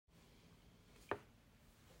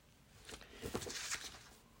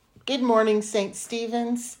Good morning, St.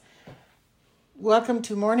 Stephen's. Welcome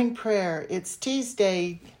to morning prayer. It's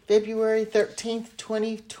Tuesday, February 13th,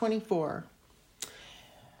 2024.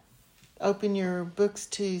 Open your books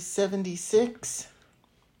to 76.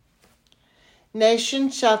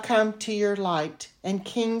 Nations shall come to your light, and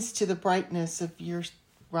kings to the brightness of your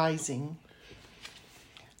rising.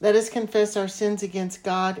 Let us confess our sins against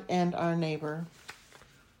God and our neighbor.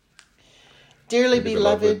 Dearly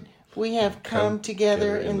beloved, we have come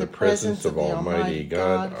together in the presence of the Almighty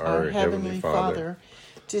God, our Heavenly Father,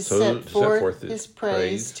 to set forth His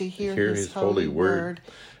praise, to hear His holy word,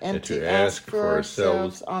 and to ask for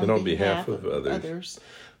ourselves on behalf of others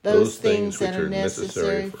those things that are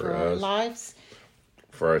necessary for our lives,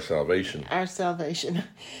 for our salvation,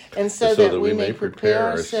 and so that we may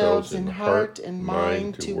prepare ourselves in heart and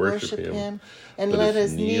mind to worship Him. And let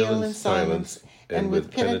us kneel in silence and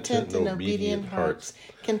with penitent and obedient hearts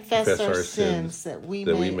confess our sins, that we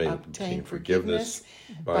may obtain forgiveness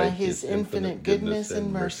by His infinite goodness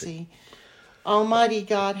and mercy. Almighty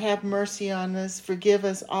God, have mercy on us, forgive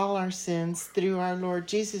us all our sins through our Lord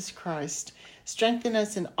Jesus Christ. Strengthen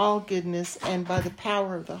us in all goodness, and by the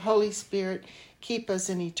power of the Holy Spirit, keep us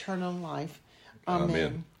in eternal life.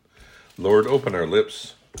 Amen. Lord, open our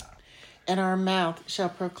lips, and our mouth shall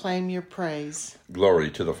proclaim your praise.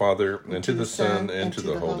 Glory to the Father, and to the Son, and to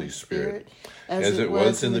the Holy Spirit, as it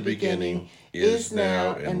was in the beginning, is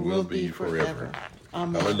now, and will be forever.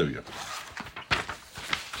 Amen. Hallelujah.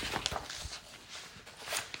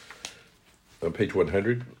 On page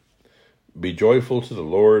 100, be joyful to the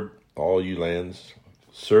Lord, all you lands.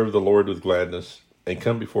 Serve the Lord with gladness, and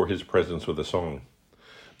come before His presence with a song.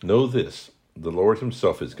 Know this, the Lord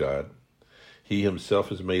Himself is God. He Himself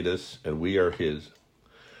has made us, and we are His.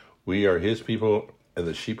 We are His people and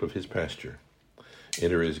the sheep of His pasture.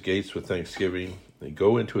 Enter His gates with thanksgiving, and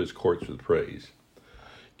go into His courts with praise.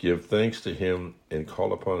 Give thanks to Him and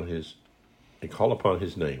call upon His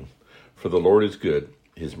name. For the Lord is good,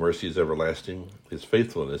 His mercy is everlasting, His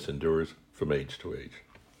faithfulness endures from age to age.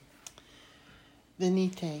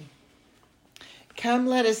 Venite. Come,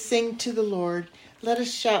 let us sing to the Lord. Let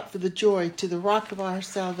us shout for the joy to the rock of our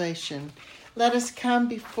salvation. Let us come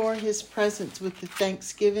before His presence with the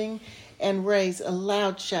thanksgiving and raise a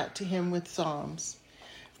loud shout to Him with psalms.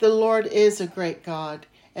 The Lord is a great God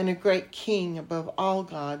and a great King above all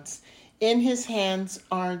gods. In His hands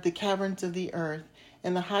are the caverns of the earth,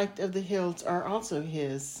 and the height of the hills are also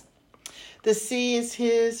His. The sea is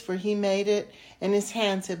His, for He made it, and His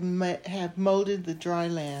hands have molded the dry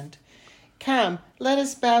land. Come, let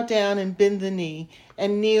us bow down and bend the knee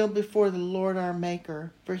and kneel before the Lord our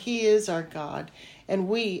Maker, for He is our God, and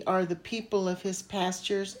we are the people of His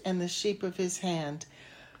pastures and the sheep of His hand.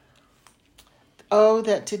 Oh,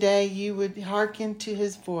 that today you would hearken to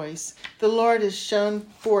His voice. The Lord has shown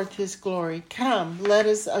forth His glory. Come, let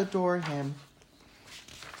us adore Him.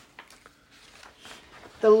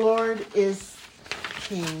 The Lord is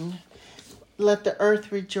King. Let the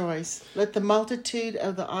earth rejoice. Let the multitude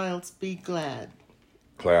of the isles be glad.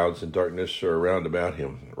 Clouds and darkness are round about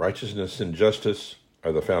Him. Righteousness and justice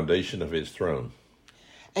are the foundation of His throne.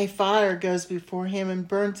 A fire goes before Him and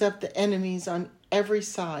burns up the enemies on every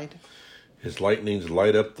side. His lightnings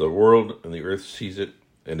light up the world, and the earth sees it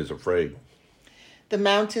and is afraid. The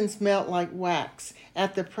mountains melt like wax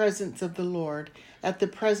at the presence of the Lord, at the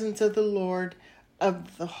presence of the Lord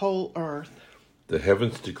of the whole earth. The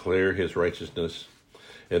heavens declare His righteousness,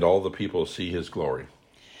 and all the people see His glory.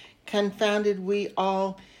 Confounded we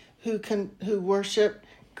all who worship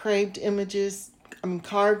carved images,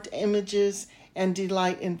 and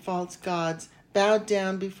delight in false gods. Bow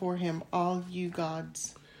down before Him, all you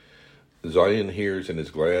gods. Zion hears and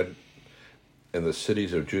is glad, and the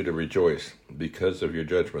cities of Judah rejoice because of your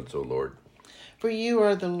judgments, O Lord. For you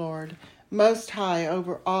are the Lord, most high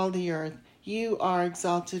over all the earth. You are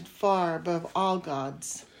exalted far above all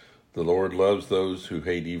gods. The Lord loves those who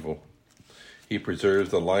hate evil. He preserves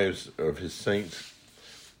the lives of His saints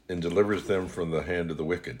and delivers them from the hand of the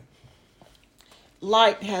wicked.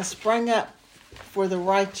 Light has sprung up for the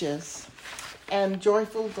righteous, and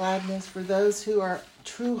joyful gladness for those who are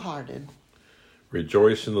true-hearted.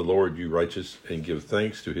 Rejoice in the Lord, you righteous, and give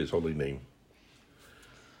thanks to His holy name.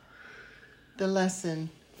 The lesson,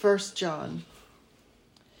 1 John.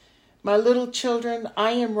 My little children, I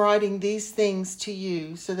am writing these things to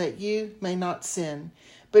you so that you may not sin.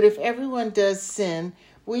 But if everyone does sin,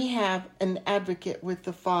 we have an advocate with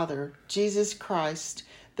the Father, Jesus Christ,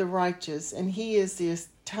 the righteous, and He is the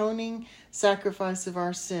atoning sacrifice of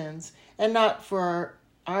our sins, and not for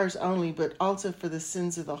ours only, but also for the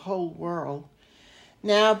sins of the whole world.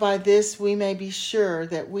 Now by this we may be sure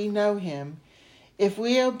that we know Him. If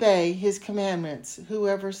we obey his commandments,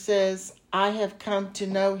 whoever says, I have come to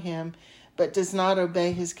know him, but does not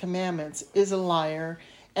obey his commandments, is a liar,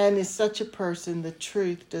 and is such a person the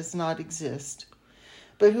truth does not exist.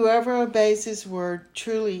 But whoever obeys his word,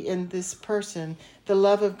 truly in this person the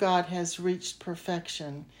love of God has reached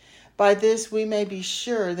perfection. By this we may be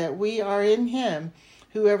sure that we are in him.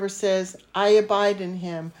 Whoever says, I abide in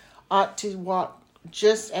him, ought to walk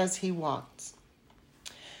just as he walks.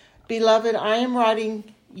 Beloved, I am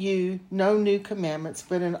writing you no new commandments,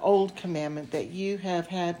 but an old commandment that you have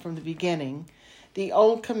had from the beginning. The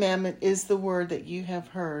old commandment is the word that you have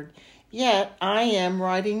heard. Yet I am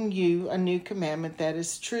writing you a new commandment that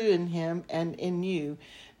is true in him and in you,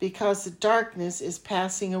 because the darkness is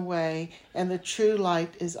passing away and the true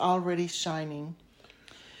light is already shining.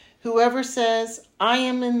 Whoever says, I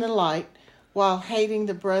am in the light, while hating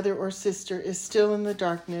the brother or sister is still in the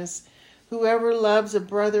darkness. Whoever loves a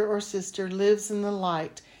brother or sister lives in the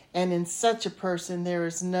light, and in such a person there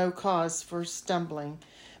is no cause for stumbling.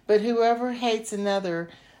 But whoever hates another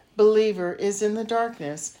believer is in the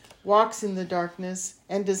darkness, walks in the darkness,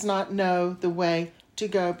 and does not know the way to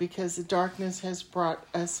go, because the darkness has brought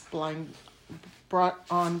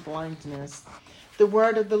on blindness. The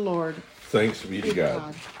word of the Lord. Thanks be to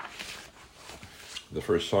God. The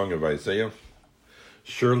first song of Isaiah.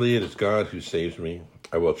 Surely it is God who saves me.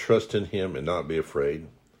 I will trust in him and not be afraid.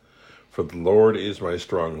 For the Lord is my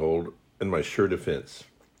stronghold and my sure defense,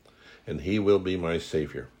 and he will be my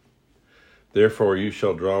Savior. Therefore you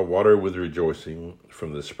shall draw water with rejoicing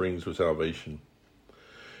from the springs of salvation.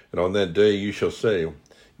 And on that day you shall say,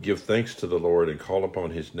 Give thanks to the Lord and call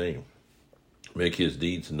upon his name. Make his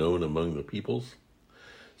deeds known among the peoples.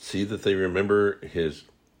 See that they remember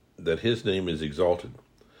that his name is exalted.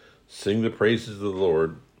 Sing the praises of the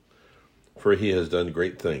Lord, for he has done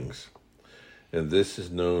great things, and this is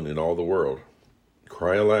known in all the world.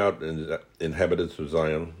 Cry aloud, inhabitants of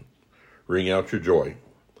Zion, ring out your joy,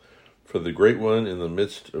 for the great one in the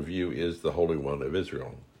midst of you is the Holy One of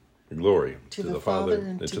Israel. Glory to the Father,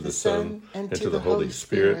 and to the Son, and to the Holy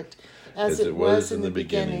Spirit, as it was in the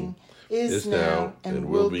beginning, is now, and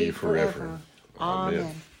will be forever.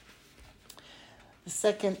 Amen. The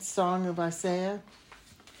second song of Isaiah.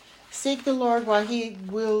 Seek the Lord while he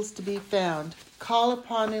wills to be found. Call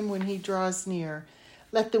upon him when he draws near.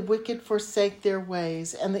 Let the wicked forsake their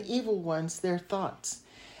ways, and the evil ones their thoughts.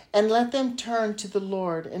 And let them turn to the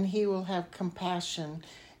Lord, and he will have compassion,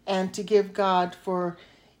 and to give God, for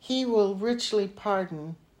he will richly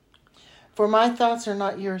pardon. For my thoughts are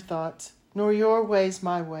not your thoughts, nor your ways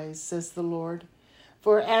my ways, says the Lord.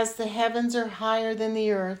 For as the heavens are higher than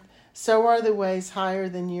the earth, so are the ways higher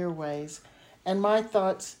than your ways, and my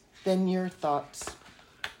thoughts than your thoughts.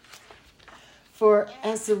 For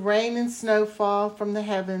as the rain and snow fall from the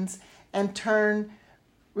heavens and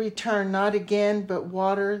return not again, but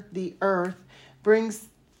water the earth,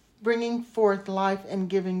 bringing forth life and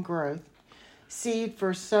giving growth, seed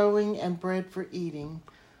for sowing and bread for eating,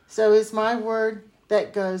 so is my word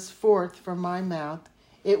that goes forth from my mouth.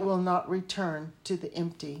 It will not return to the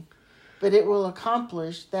empty, but it will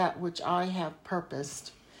accomplish that which I have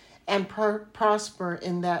purposed, and prosper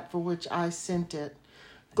in that for which I sent it.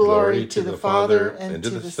 Glory to the Father, and to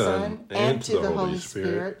the Son, and to the Holy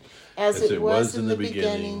Spirit, as it was in the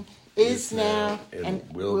beginning, is now, and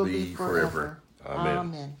will be forever.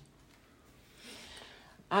 Amen.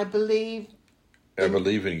 I believe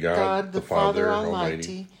in God, the Father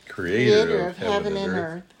Almighty, creator of heaven and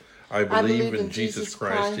earth. I believe in Jesus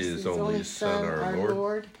Christ, his only Son, our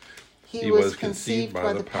Lord. He was conceived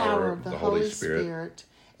by the power of the Holy Spirit,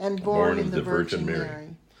 and born of the Virgin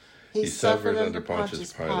Mary. He suffered under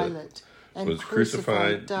Pontius Pilate, was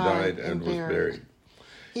crucified, died, and was buried.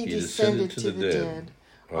 He descended to the dead.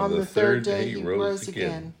 On the third day he rose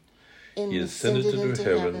again. He ascended into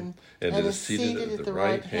heaven, and is seated at the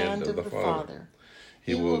right hand of the Father.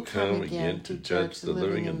 He will come again to judge the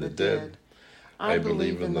living and the dead. I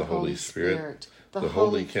believe in the Holy Spirit, the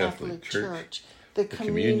Holy Catholic Church, the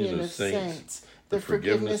communion of saints, the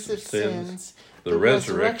forgiveness of sins, the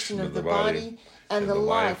resurrection of the body, and the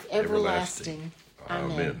life everlasting.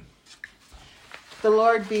 Amen. The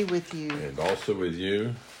Lord be with you. And also with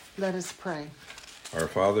you. Let us pray. Our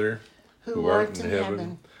Father, who art in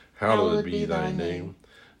heaven, hallowed be thy name.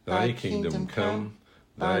 Thy kingdom come,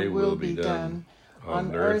 thy will be done,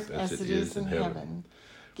 on earth as it is in heaven.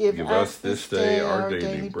 Give us this day our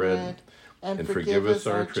daily bread, and forgive us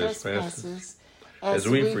our trespasses, as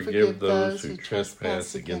we forgive those who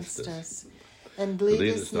trespass against us. And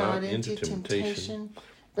lead us not into temptation,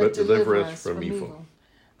 but deliver us from evil.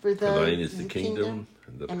 For thine is the kingdom,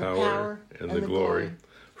 and the power, and the glory,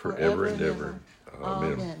 forever and ever.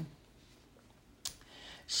 Amen.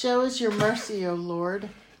 Show us your mercy, O Lord.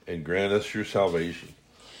 And grant us your salvation.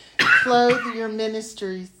 Clothe your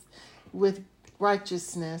ministries with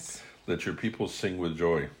righteousness. Let your people sing with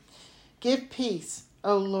joy. Give peace,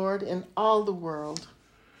 O Lord, in all the world.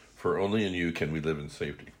 For only in you can we live in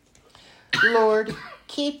safety. Lord,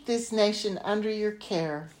 keep this nation under your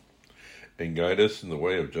care. And guide us in the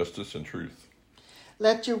way of justice and truth.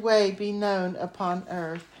 Let your way be known upon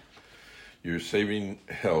earth. Your saving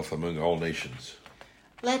health among all nations.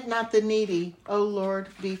 Let not the needy, O Lord,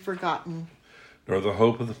 be forgotten. Nor the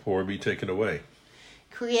hope of the poor be taken away.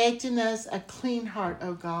 Create in us a clean heart,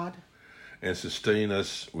 O God. And sustain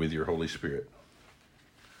us with your Holy Spirit.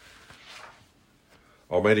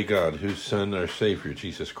 Almighty God, whose Son, our Savior,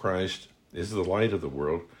 Jesus Christ, is the light of the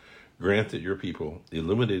world, grant that your people,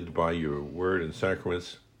 illuminated by your word and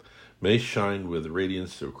sacraments, may shine with the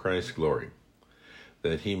radiance of Christ's glory,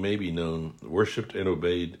 that he may be known, worshipped, and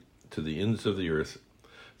obeyed to the ends of the earth,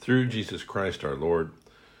 through Jesus Christ our Lord,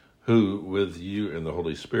 who, with you and the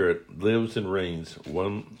Holy Spirit, lives and reigns,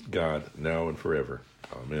 one God, now and forever.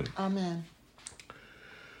 Amen. Amen.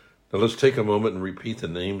 Now let's take a moment and repeat the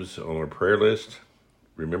names on our prayer list.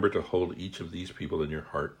 Remember to hold each of these people in your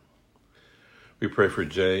heart. We pray for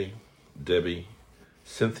Jay, Debbie,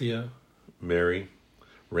 Cynthia, Mary,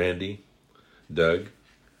 Randy, Doug,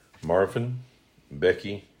 Marvin,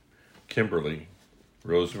 Becky, Kimberly,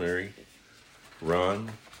 Rosemary,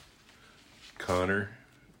 Ron, Connor,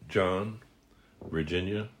 John,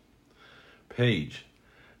 Virginia, Paige,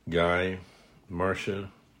 Guy,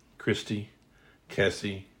 Marcia, Christy,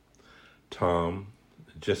 Cassie, Tom,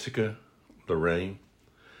 Jessica, Lorraine,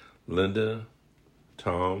 Linda,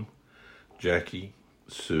 Tom, Jackie,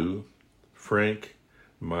 Sue, Frank,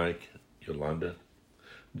 Mike, Yolanda,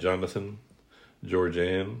 Jonathan,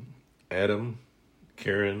 Georgianne, Adam,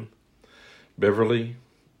 Karen, Beverly,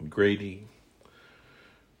 Grady,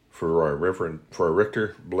 for our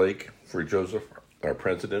rector, Blake, for Joseph, our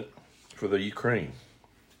president, for the Ukraine,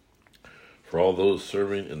 for all those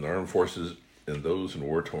serving in the armed forces and those in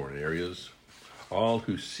war-torn areas, for all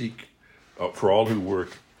who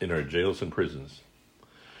work in our jails and prisons,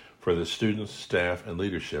 for the students, staff, and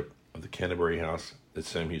leadership of the Canterbury House at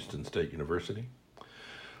Sam Houston State University.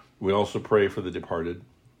 We also pray for the departed,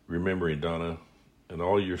 remembering Donna and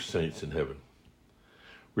all your saints in heaven.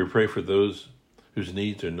 We pray for those whose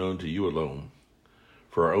needs are known to you alone,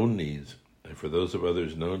 for our own needs, and for those of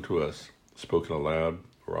others known to us, spoken aloud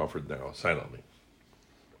or offered now silently.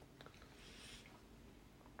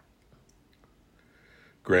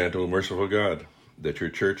 Grant, O merciful God, that your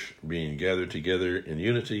church, being gathered together in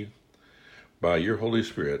unity by your Holy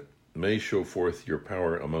Spirit, may show forth your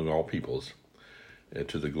power among all peoples, and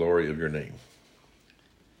to the glory of your name.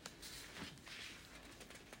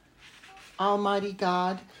 Almighty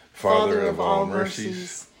God, Father of all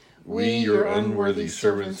mercies, we, your unworthy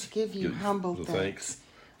servants, give you humble thanks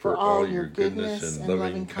for all your goodness and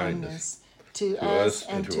loving kindness to us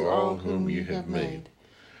and to all whom you have made.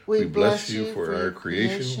 We bless you for our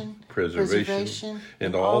creation, preservation,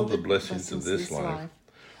 and all the blessings of this life,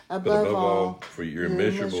 but above all for your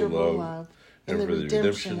immeasurable love and for the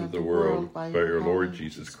redemption of the world by your Lord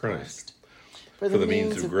Jesus Christ, for the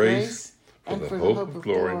means of grace and for the hope of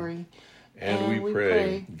glory. And we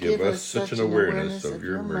pray, give us such an awareness of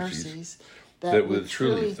your mercies that with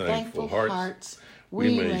truly thankful hearts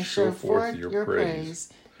we may show forth your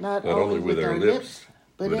praise, not only with our lips,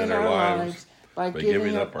 but in our lives, by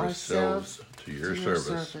giving up ourselves to your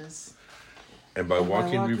service, and by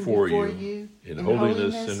walking before you in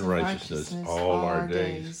holiness and righteousness all our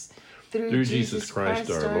days, through Jesus Christ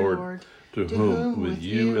our Lord, to whom with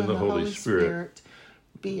you and the Holy Spirit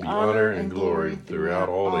be honor and glory throughout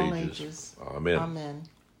all ages. Amen. Amen.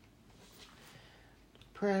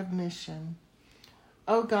 Prayer of mission.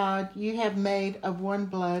 O God, you have made of one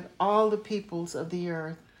blood all the peoples of the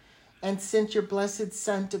earth, and sent your blessed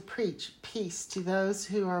Son to preach peace to those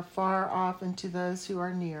who are far off and to those who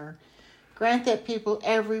are near. Grant that people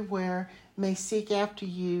everywhere may seek after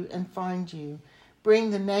you and find you.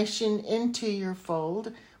 Bring the nation into your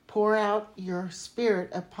fold. Pour out your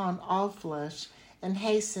Spirit upon all flesh, and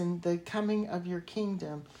hasten the coming of your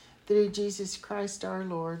kingdom. Through Jesus Christ our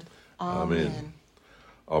Lord. Amen.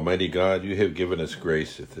 Almighty God, you have given us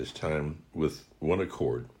grace at this time with one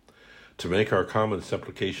accord to make our common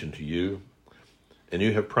supplication to you, and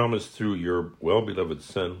you have promised through your well-beloved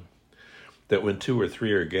Son that when 2 or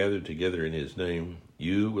 3 are gathered together in his name,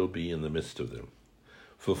 you will be in the midst of them.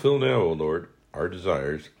 Fulfill now, O Lord, our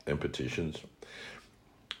desires and petitions,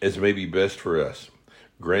 as may be best for us,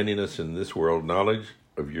 granting us in this world knowledge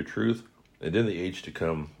of your truth, and in the age to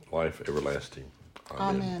come, life everlasting.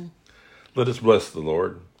 Amen. Let us bless the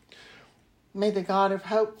Lord. May the God of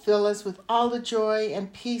hope fill us with all the joy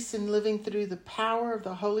and peace in living through the power of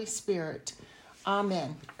the Holy Spirit.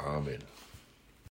 Amen. Amen.